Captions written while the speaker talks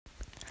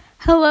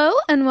Hello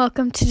and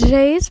welcome to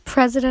today's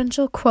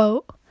presidential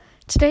quote.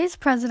 Today's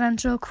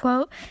presidential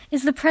quote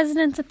is the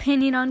president's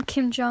opinion on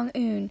Kim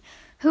Jong-un,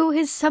 who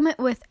his summit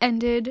with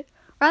ended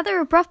rather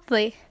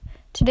abruptly.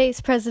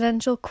 Today's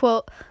presidential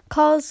quote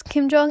calls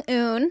Kim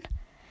Jong-un,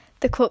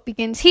 the quote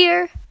begins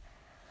here,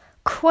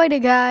 quite a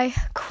guy,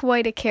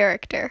 quite a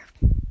character.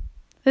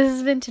 This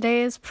has been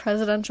today's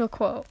presidential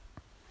quote.